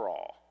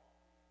cure-all.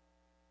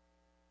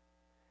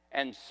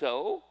 And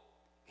so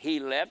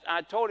he left.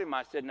 I told him,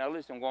 I said, now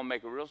listen, I'm going to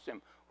make it real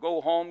simple. Go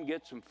home,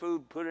 get some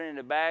food, put it in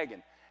a bag,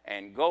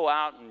 and go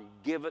out and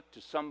give it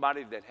to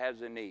somebody that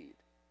has a need.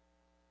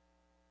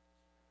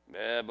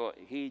 But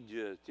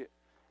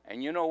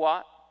and you know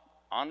what?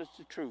 Honest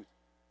to truth,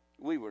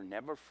 we were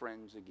never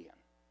friends again.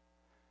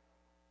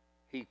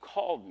 He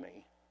called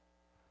me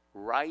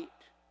right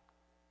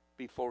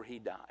before he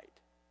died.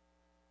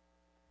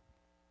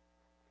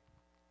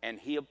 And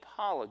he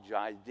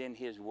apologized in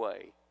his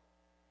way.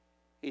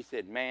 He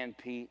said, man,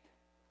 Pete,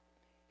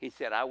 he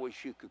said, I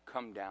wish you could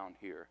come down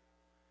here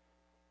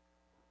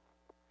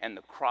and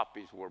the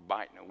crappies were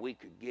biting and we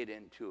could get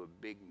into a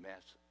big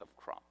mess of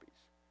crappies.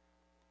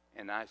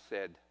 And I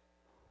said,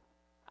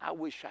 I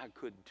wish I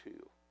could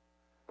too.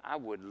 I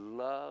would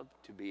love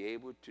to be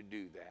able to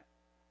do that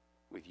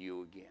with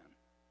you again.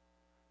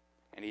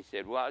 And he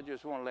said, well, I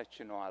just want to let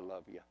you know I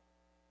love you.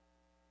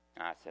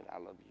 And I said, I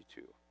love you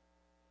too.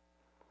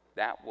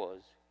 That was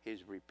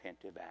his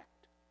repentive act.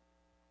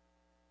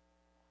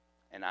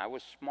 And I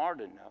was smart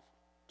enough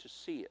to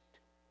see it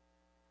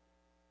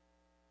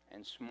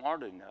and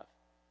smart enough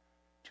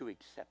to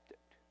accept it.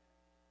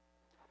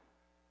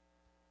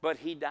 But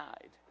he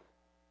died.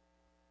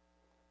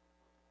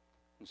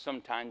 And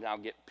sometimes I'll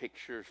get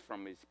pictures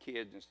from his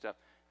kids and stuff.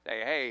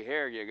 Say, hey,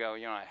 here you go.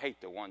 You know, I hate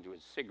the ones with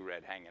a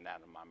cigarette hanging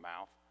out of my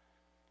mouth.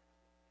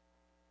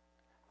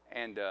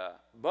 And,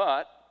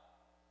 but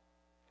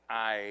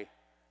I,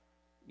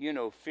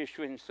 fish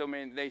with so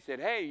many. They said,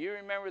 hey, you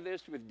remember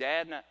this with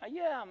Dad? And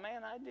yeah,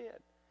 man, I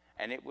did.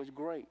 And it was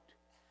great.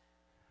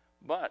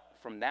 But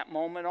from that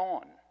moment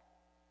on,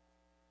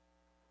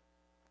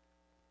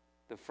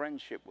 the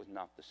friendship was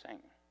not the same.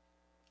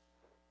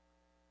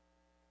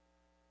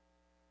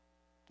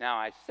 Now,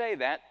 I say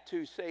that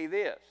to say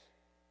this.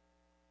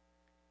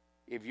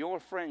 If your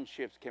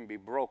friendships can be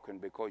broken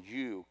because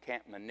you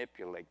can't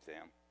manipulate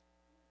them,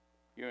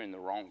 you're in the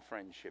wrong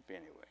friendship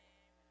anyway.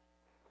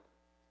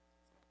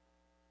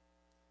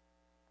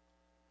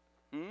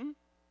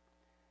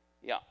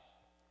 Yeah.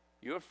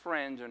 Your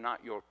friends are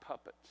not your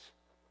puppets.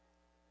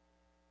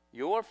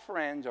 Your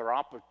friends are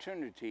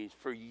opportunities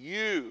for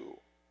you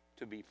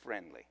to be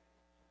friendly.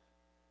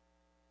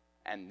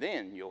 And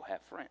then you'll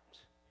have friends.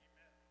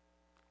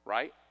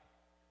 Right?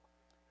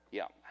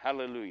 Yeah.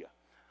 Hallelujah.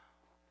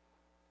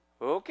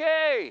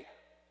 Okay.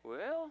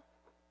 Well,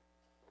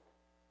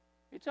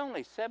 it's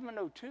only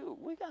 7:02.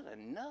 We got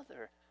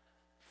another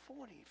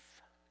 40.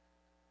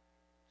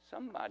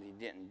 Somebody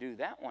didn't do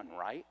that one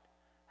right.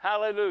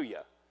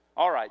 Hallelujah.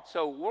 All right,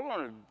 so we're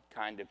going to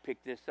kind of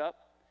pick this up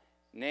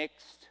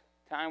next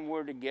time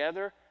we're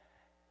together,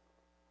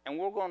 and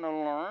we're going to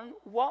learn,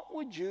 what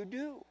would you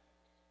do?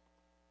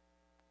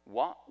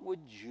 What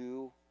would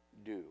you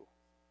do?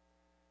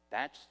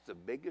 That's the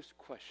biggest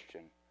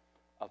question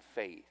of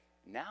faith.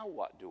 Now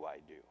what do I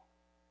do?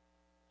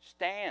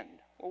 Stand.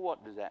 Well,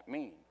 what does that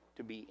mean?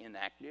 To be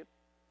inactive?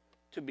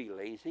 To be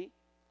lazy?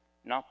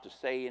 Not to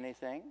say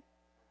anything?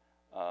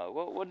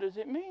 What does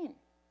it mean?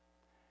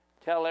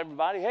 Tell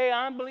everybody, hey,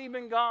 I believe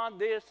in God,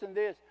 this and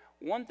this.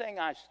 One thing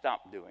I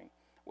stopped doing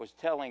was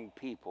telling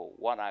people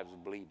what I was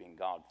believing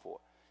God for,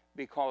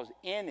 because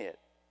in it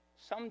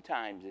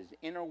sometimes is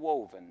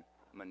interwoven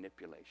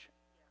manipulation.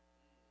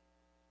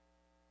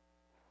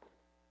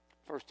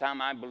 First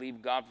time I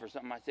believed God for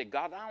something, I said,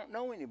 God, I don't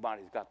know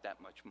anybody's got that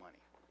much money.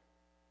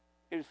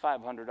 Here's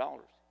 $500.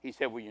 He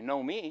said, well, you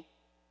know me.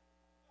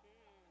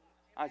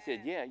 I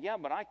said, yeah,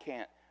 but I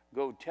can't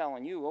go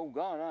telling you, oh,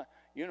 God,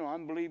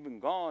 I'm believing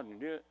God.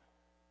 And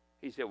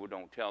he said, well,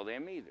 don't tell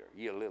them either,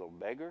 you little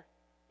beggar.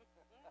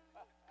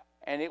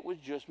 And it was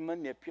just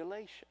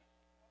manipulation.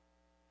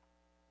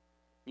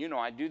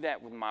 I do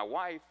that with my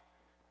wife.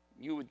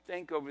 You would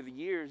think over the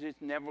years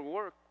it's never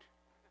worked.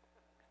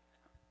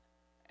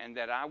 And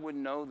that I would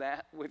know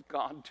that with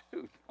God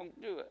too. Don't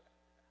do it.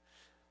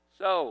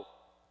 So,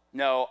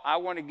 no, I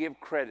want to give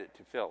credit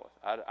to Phyllis.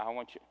 I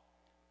want you.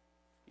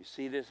 You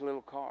see this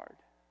little card?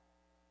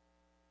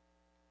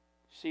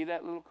 See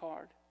that little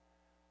card?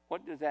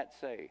 What does that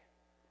say?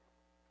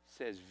 It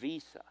says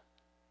Visa,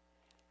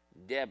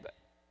 debit.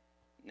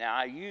 Now,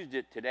 I used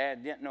it today. I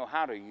didn't know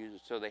how to use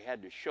it, so they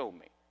had to show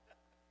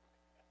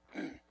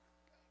me.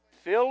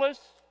 Phyllis,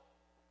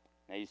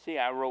 now you see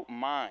I wrote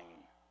mine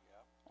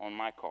on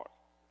my card.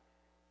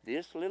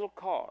 This little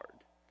card,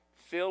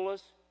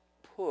 Phyllis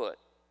put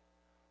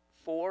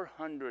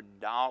 $400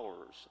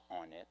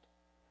 on it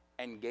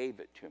and gave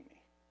it to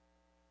me.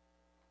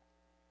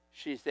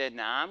 She said,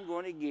 now I'm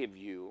going to give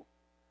you,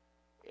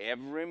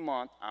 every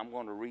month I'm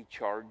going to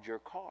recharge your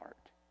card.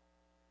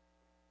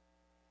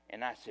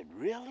 And I said,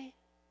 really?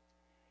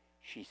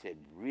 She said,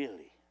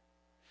 really?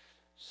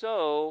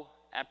 So,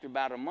 after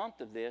about a month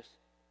of this,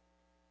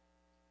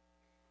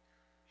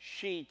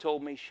 she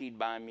told me she'd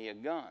buy me a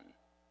gun.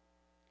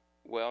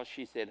 Well,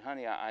 she said,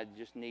 honey, I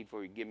just need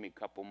for you to give me a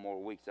couple more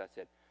weeks. I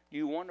said, do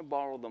you want to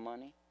borrow the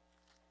money?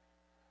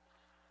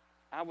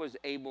 I was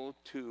able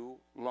to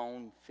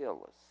loan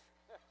Phyllis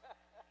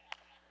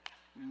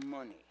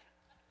money.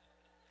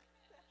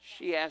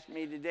 She asked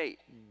me today,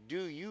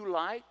 do you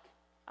like?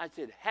 I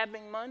said,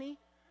 having money?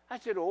 I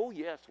said, oh,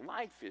 yes,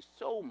 life is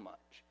so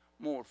much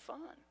more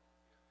fun.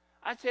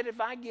 I said, if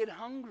I get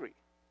hungry,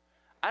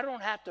 I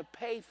don't have to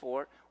pay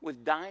for it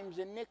with dimes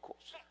and nickels.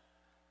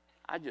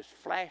 I just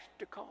flashed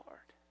the card.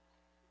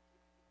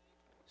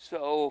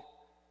 So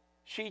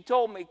she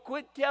told me,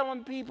 quit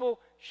telling people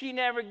she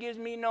never gives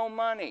me no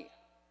money.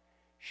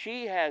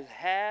 She has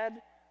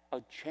had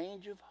a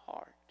change of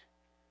heart.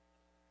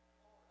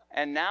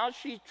 And now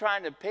she's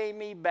trying to pay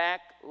me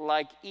back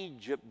like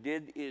Egypt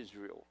did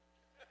Israel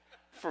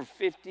for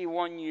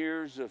 51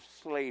 years of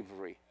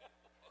slavery.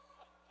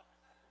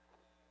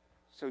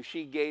 So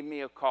she gave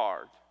me a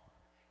card.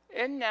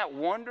 Isn't that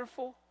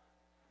wonderful?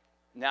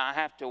 Now I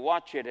have to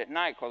watch it at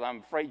night because I'm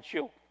afraid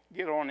she'll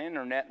get on the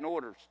internet and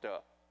order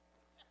stuff.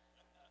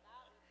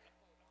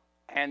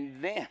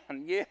 And then,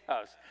 yes,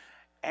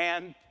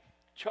 and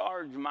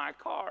charge my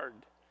card.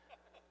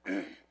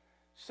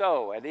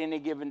 So at any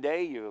given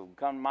day, you'll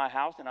come to my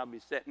house and I'll be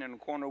sitting in the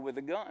corner with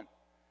a gun,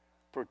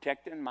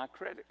 protecting my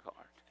credit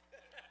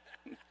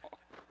card.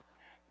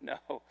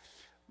 No.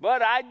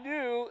 But I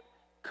do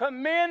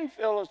commend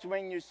Phyllis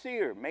when you see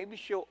her. Maybe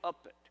she'll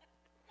up it.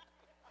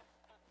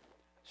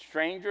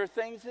 Stranger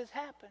things has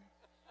happened.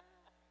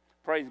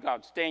 Praise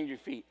God. Stand your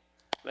feet.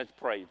 Let's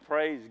pray.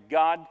 Praise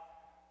God.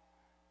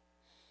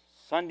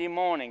 Sunday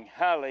morning.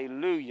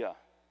 Hallelujah.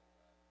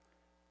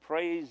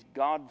 Praise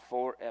God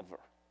forever.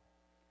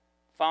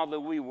 Father,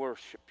 we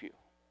worship you.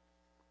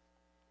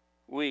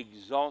 We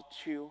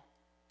exalt you.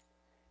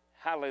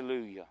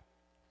 Hallelujah.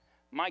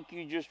 Mike,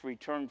 you just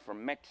returned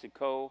from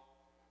Mexico,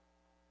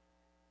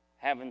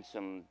 having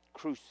some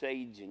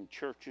crusades and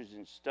churches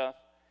and stuff.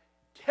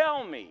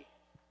 Tell me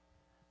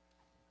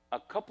a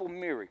couple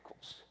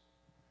miracles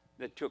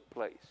that took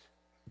place.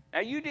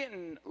 Now, you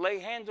didn't lay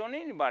hands on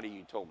anybody,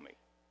 you told me.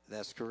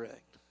 That's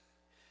correct.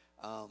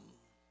 I'm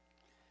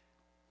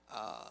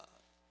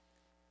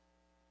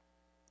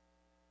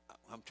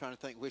trying to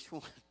think which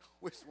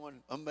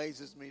one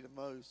amazes me the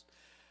most.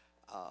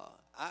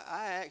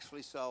 I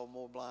actually saw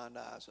more blind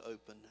eyes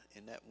open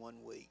in that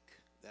 1 week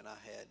than I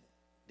had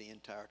the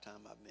entire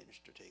time I've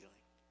ministered healing.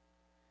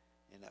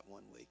 In that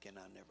 1 week, and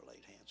I never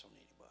laid hands on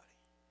anybody,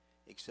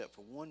 except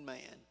for one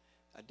man.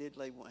 I did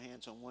lay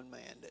hands on one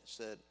man that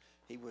said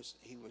he was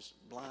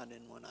blind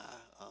in one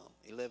eye,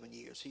 11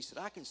 years. He said,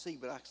 "I can see,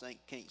 but I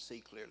can't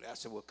see clearly." I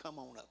said, "Well, come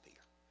on up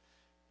here,"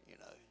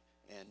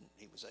 and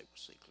he was able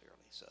to see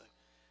clearly. So.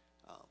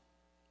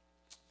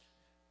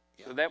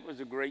 Yeah. So that was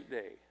a great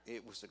day.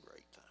 It was a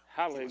great time.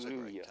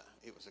 Hallelujah.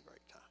 It was a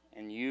great time.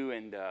 And you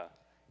and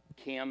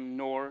Kim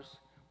Norris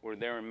were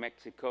there in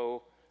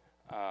Mexico,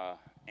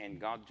 and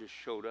God just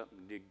showed up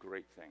and did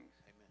great things.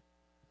 Amen.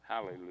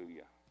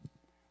 Hallelujah.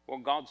 Well,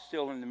 God's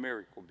still in the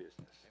miracle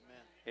business.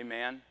 Amen.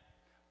 Amen.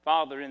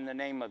 Father, in the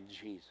name of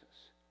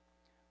Jesus,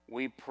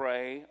 we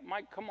pray.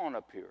 Mike, come on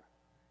up here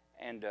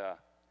and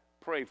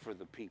pray for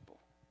the people.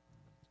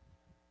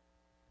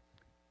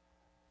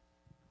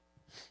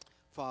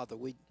 Father,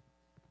 we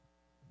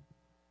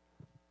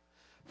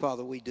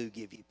do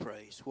give you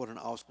praise. What an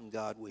awesome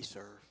God we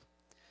serve.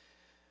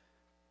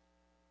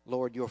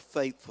 Lord, your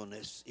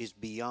faithfulness is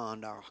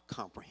beyond our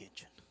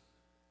comprehension.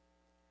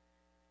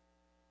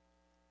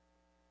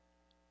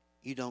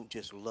 You don't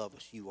just love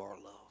us, you are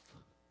love.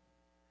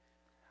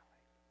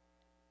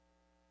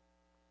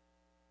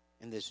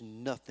 And there's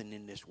nothing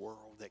in this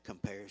world that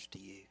compares to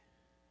you.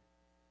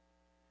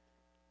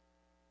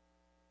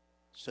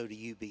 So to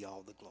you be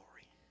all the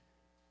glory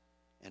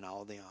and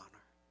all the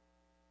honor.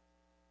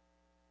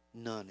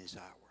 None is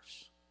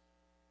ours.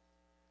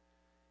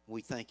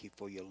 We thank you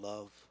for your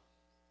love.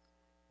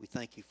 We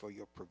thank you for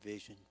your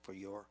provision, for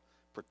your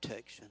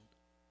protection.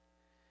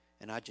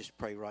 And I just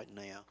pray right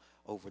now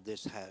over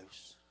this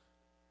house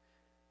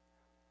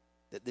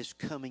that this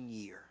coming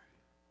year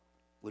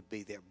would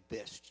be their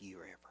best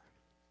year ever.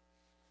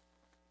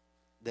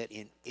 That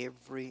in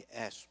every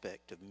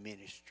aspect of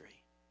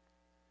ministry,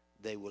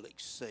 they will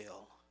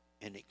excel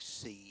and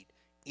exceed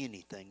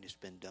anything that's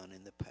been done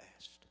in the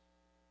past.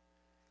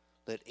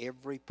 Let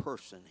every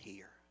person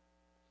here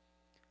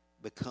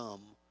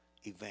become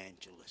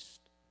evangelists.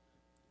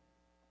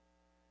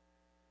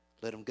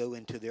 Let them go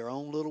into their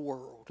own little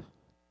world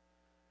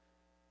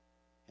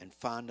and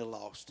find the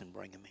lost and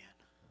bring them in.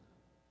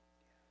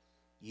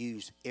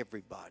 Use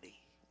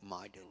everybody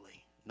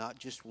mightily, not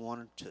just one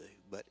or two,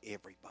 but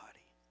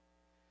everybody.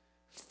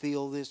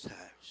 Fill this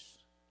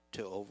house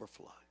to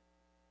overflow.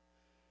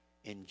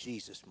 In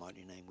Jesus'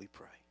 mighty name we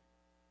pray.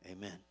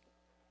 Amen.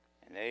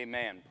 And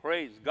amen.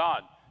 Praise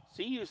God.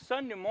 See you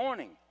Sunday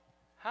morning.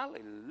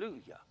 Hallelujah.